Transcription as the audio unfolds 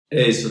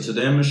Hey, so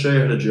today I'm going to show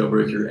you how to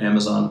jailbreak your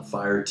Amazon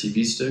Fire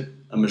TV stick.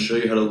 I'm going to show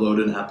you how to load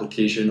an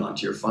application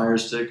onto your Fire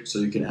Stick so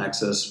you can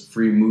access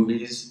free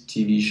movies,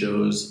 TV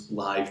shows,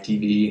 live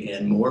TV,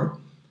 and more.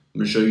 I'm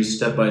going to show you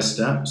step by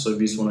step, so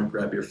if you just want to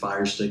grab your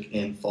Fire Stick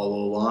and follow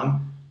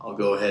along, I'll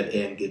go ahead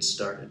and get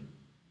started.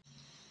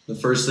 The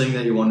first thing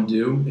that you want to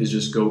do is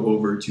just go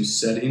over to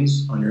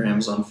Settings on your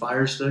Amazon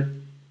Fire Stick.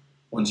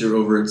 Once you're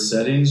over at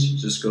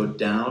Settings, just go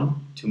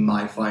down to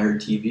My Fire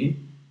TV,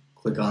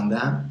 click on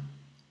that.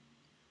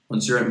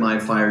 Once you're at My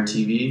Fire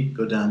TV,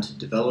 go down to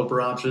Developer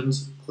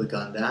Options, click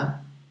on that,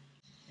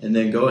 and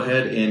then go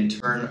ahead and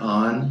turn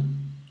on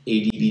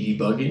ADB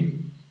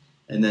debugging,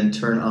 and then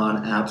turn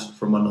on Apps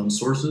from Unknown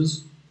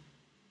Sources.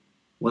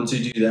 Once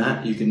you do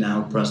that, you can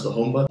now press the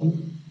Home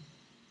button.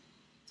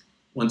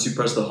 Once you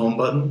press the Home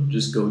button,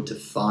 just go to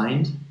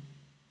Find,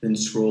 then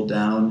scroll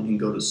down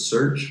and go to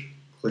Search,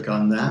 click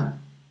on that,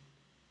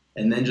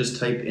 and then just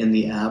type in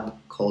the app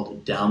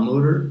called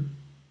Downloader.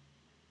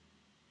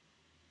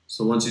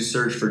 So once you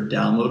search for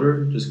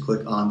Downloader, just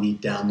click on the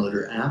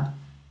Downloader app.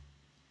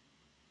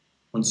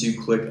 Once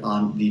you click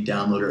on the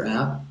Downloader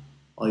app,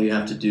 all you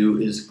have to do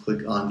is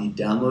click on the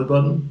Download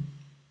button.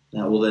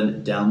 That will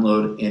then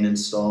download and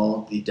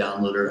install the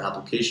Downloader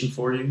application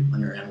for you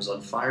on your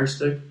Amazon Fire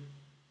Stick.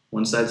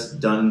 Once that's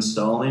done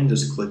installing,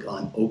 just click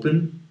on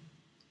Open.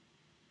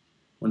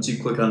 Once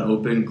you click on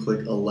Open,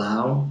 click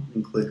Allow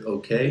and click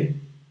OK.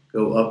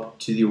 Go up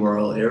to the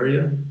URL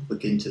area,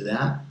 click into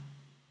that.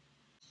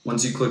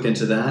 Once you click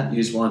into that,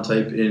 you just want to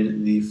type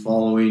in the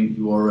following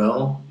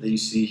URL that you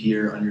see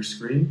here on your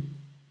screen.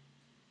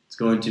 It's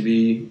going to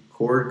be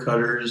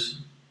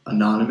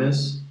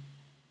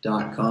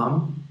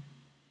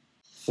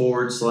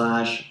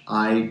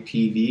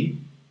cordcuttersanonymous.com/IPV.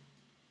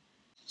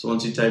 So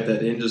once you type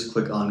that in, just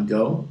click on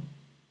Go.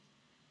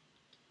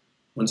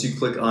 Once you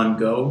click on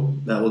Go,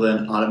 that will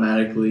then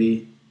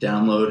automatically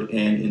download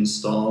and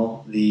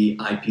install the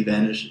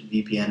IPVanish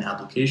VPN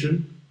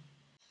application.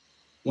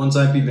 Once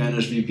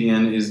IPVanish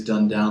VPN is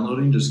done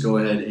downloading, just go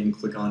ahead and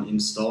click on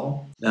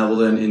Install. That will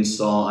then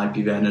install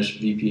IPVanish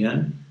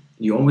VPN.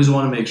 You always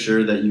want to make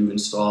sure that you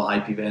install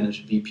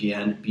IPVanish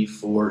VPN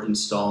before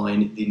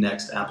installing the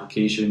next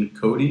application,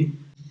 Kodi.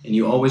 And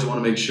you always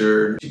want to make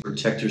sure to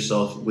protect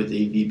yourself with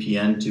a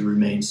VPN to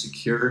remain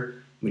secure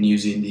when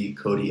using the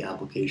Kodi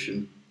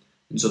application.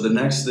 And so the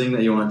next thing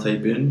that you want to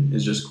type in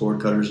is just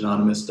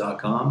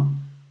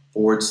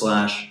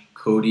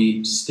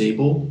cordcuttersanonymous.com/Kodi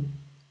stable.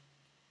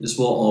 This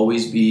will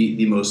always be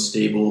the most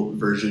stable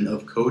version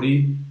of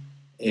Kodi,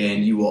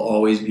 and you will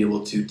always be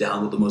able to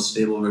download the most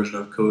stable version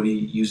of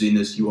Kodi using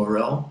this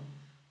URL.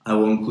 I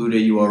will include a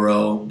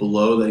URL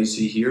below that you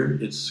see here.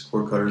 It's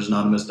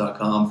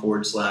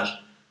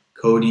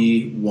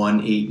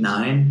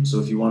cordcuttersanonymous.com/Kodi189.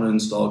 So if you want to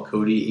install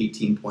Kodi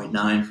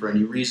 18.9 for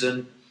any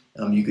reason,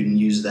 you can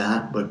use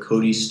that, but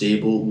Kodi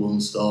stable will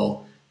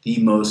install the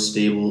most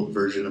stable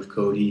version of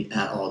Kodi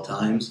at all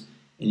times.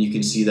 And you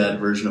can see that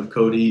version of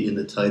Kodi in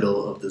the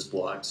title of this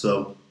blog.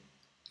 So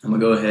I'm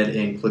going to go ahead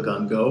and click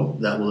on Go.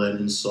 That will then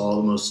install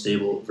the most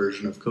stable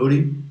version of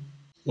Kodi.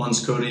 Once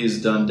Kodi is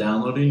done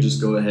downloading,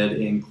 just go ahead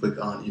and click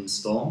on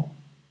Install.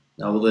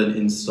 That will then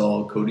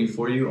install Kodi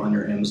for you on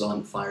your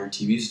Amazon Fire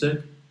TV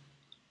stick.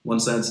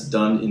 Once that's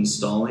done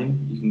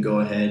installing, you can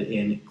go ahead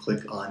and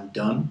click on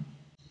Done.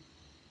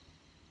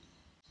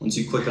 Once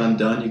you click on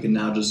Done, you can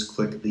now just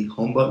click the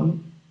Home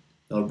button.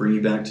 That'll bring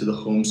you back to the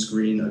home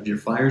screen of your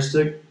Fire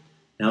Stick.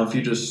 Now if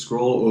you just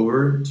scroll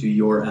over to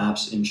Your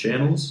Apps and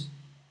Channels,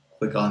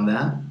 click on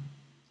that.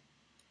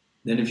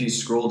 Then if you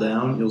scroll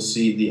down, you'll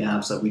see the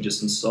apps that we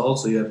just installed.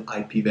 So you have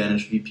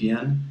IPVanish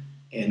VPN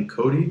and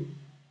Kodi.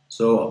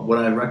 So what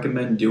I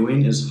recommend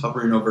doing is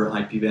hovering over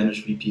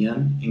IPVanish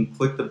VPN and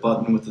click the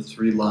button with the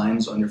 3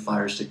 lines on your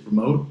Fire Stick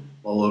remote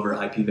while over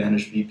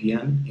IPVanish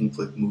VPN and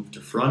click Move to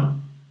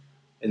Front.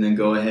 And then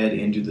go ahead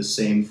and do the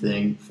same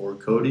thing for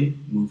Kodi,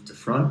 Move to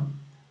Front.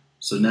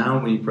 So now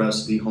when you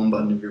press the Home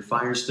button of your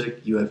Fire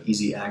Stick, you have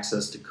easy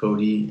access to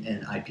Kodi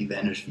and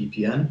IPVanish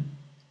VPN.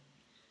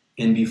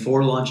 And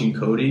before launching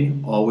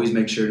Kodi, always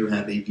make sure to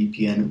have a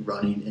VPN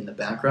running in the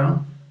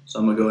background. So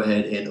I'm going to go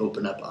ahead and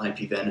open up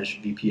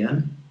IPVanish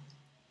VPN.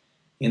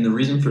 And the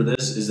reason for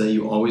this is that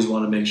you always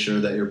want to make sure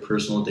that your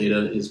personal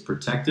data is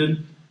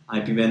protected.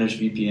 IPVanish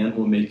VPN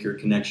will make your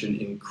connection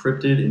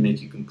encrypted and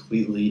make you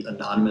completely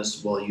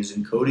anonymous while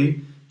using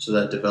Kodi, so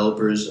that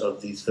developers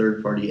of the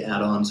third-party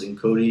add-ons in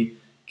Kodi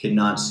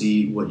cannot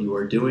see what you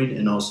are doing,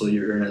 and also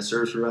your internet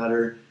service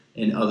provider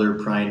and other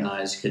prying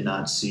eyes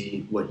cannot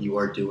see what you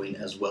are doing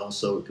as well.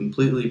 So it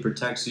completely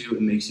protects you,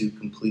 it makes you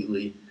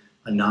completely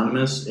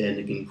anonymous, and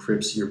it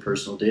encrypts your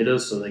personal data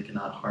so they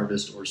cannot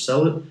harvest or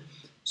sell it.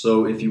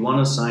 So if you want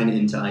to sign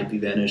into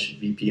IPVanish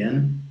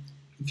VPN,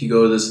 if you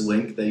go to this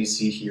link that you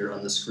see here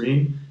on the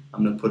screen,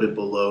 I'm going to put it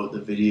below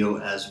the video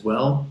as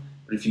well.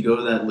 But if you go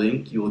to that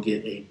link, you will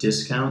get a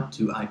discount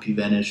to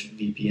IPVanish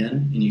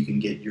VPN, and you can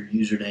get your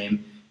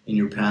username and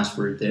your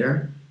password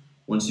there.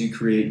 Once you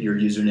create your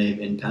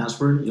username and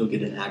password, you'll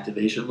get an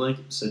activation link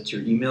set to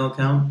your email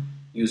account.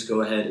 You just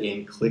go ahead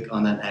and click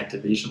on that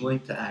activation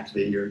link to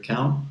activate your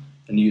account.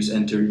 and you just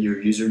enter your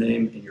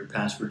username and your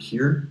password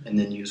here, and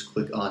then you just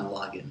click on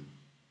login.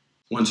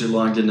 Once you're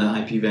logged into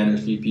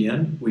IPVanish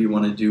VPN, what you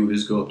want to do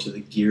is go up to the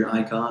gear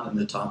icon in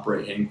the top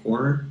right hand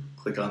corner,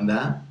 click on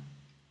that,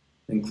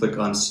 then click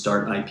on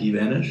Start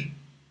IPVanish,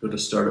 go to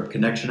Startup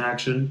Connection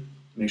Action,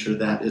 make sure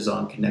that is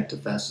on Connect to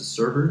Fastest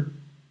Server,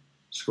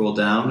 scroll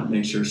down,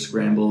 make sure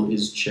Scramble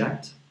is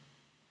checked,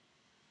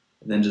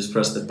 and then just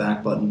press the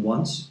back button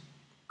once,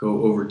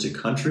 go over to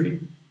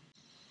Country,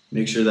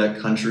 make sure that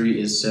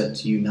country is set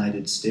to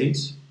United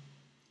States.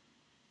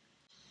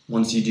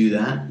 Once you do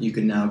that, you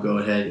can now go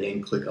ahead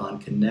and click on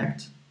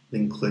Connect,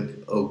 then click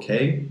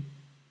OK.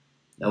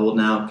 That will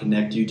now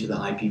connect you to the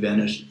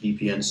IPVanish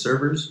VPN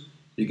servers.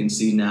 You can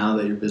see now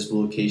that your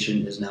visible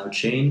location is now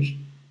changed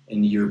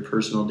and your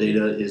personal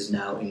data is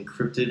now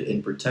encrypted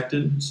and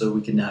protected, so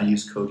we can now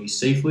use Kodi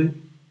safely.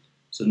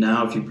 So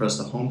now if you press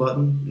the home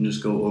button and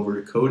just go over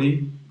to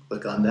Kodi,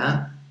 click on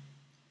that.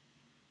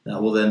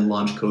 That will then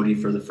launch Kodi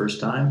for the first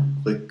time.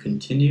 Click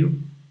Continue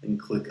and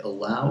click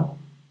Allow.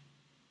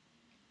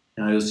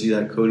 Now you'll see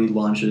that Kodi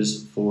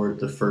launches for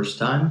the first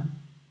time.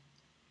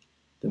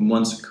 Then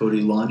once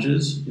Kodi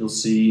launches, you'll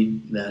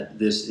see that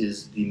this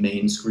is the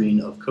main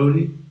screen of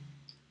Kodi.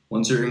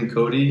 Once you're in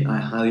Kodi, I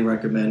highly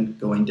recommend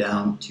going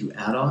down to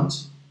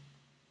Add-ons.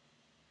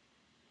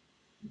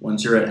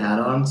 Once you're at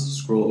Add-ons,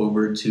 scroll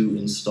over to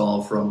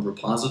Install from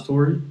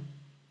Repository.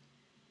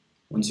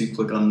 Once you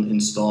click on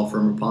Install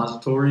from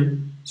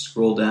Repository,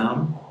 scroll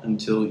down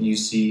until you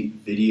see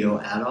Video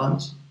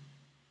Add-ons.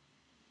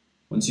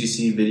 Once you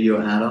see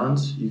Video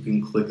Add-ons, you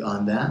can click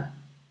on that.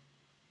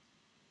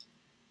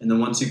 And then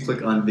once you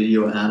click on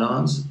Video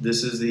Add-ons,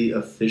 this is the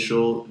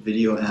official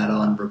video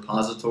add-on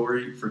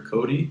repository for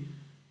Kodi.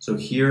 So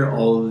here,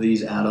 all of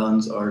these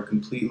add-ons are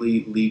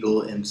completely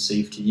legal and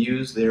safe to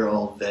use. They're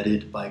all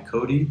vetted by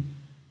Kodi.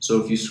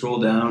 So if you scroll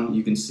down,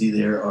 you can see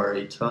there are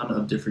a ton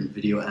of different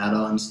video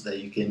add-ons that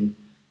you can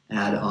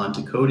add on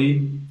to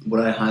Kodi. What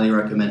I highly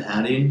recommend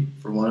adding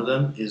for one of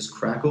them is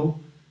Crackle.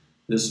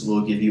 This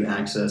will give you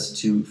access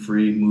to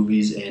free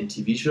movies and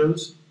TV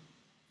shows.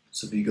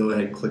 So if you go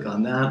ahead and click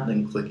on that,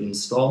 then click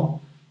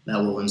Install, that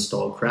will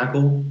install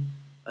Crackle.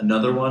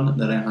 Another one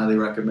that I highly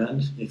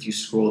recommend, if you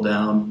scroll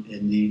down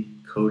in the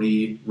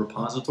Kodi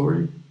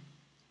repository,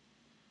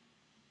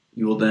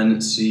 you will then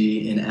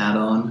see an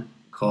add-on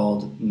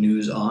called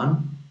News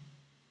On.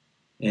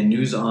 And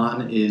News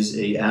On is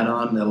an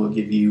add-on that will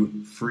give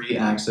you free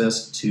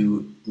access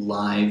to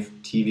live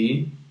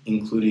TV,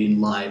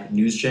 including live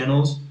news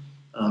channels.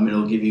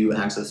 It'll give you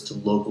access to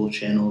local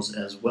channels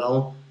as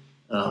well,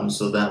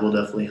 so that will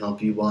definitely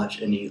help you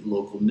watch any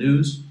local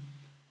news.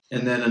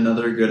 And then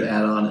another good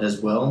add-on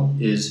as well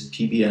is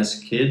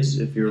PBS Kids.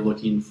 If you're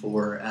looking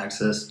for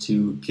access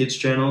to kids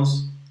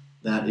channels,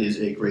 that is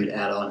a great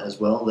add-on as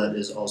well. That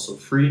is also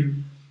free.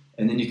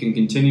 And then you can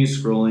continue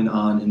scrolling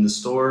on in the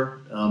store.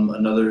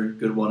 Another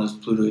good one is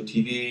Pluto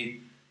TV.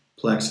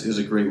 Plex is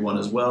a great one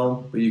as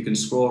well. But you can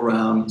scroll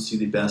around and see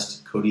the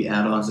best Kodi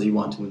add-ons that you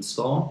want to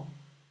install.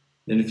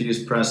 Then if you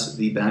just press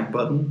the back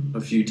button a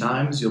few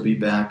times, you'll be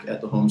back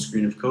at the home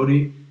screen of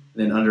Kodi.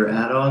 And then under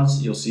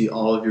add-ons, you'll see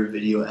all of your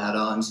video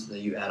add-ons that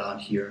you add on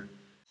here.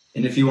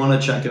 And if you want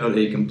to check out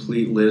a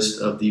complete list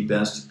of the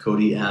best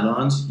Kodi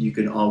add-ons, you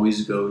can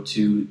always go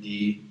to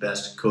the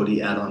best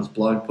Kodi add-ons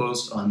blog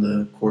post on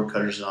the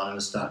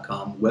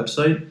cordcuttersanonymous.com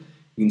website.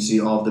 You can see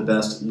all of the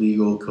best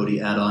legal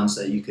Kodi add-ons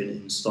that you can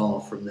install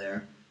from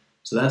there.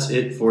 So that's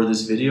it for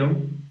this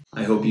video.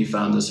 I hope you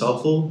found this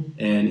helpful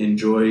and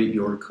enjoy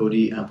your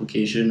Kodi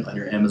application on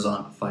your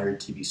Amazon Fire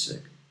TV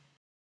stick.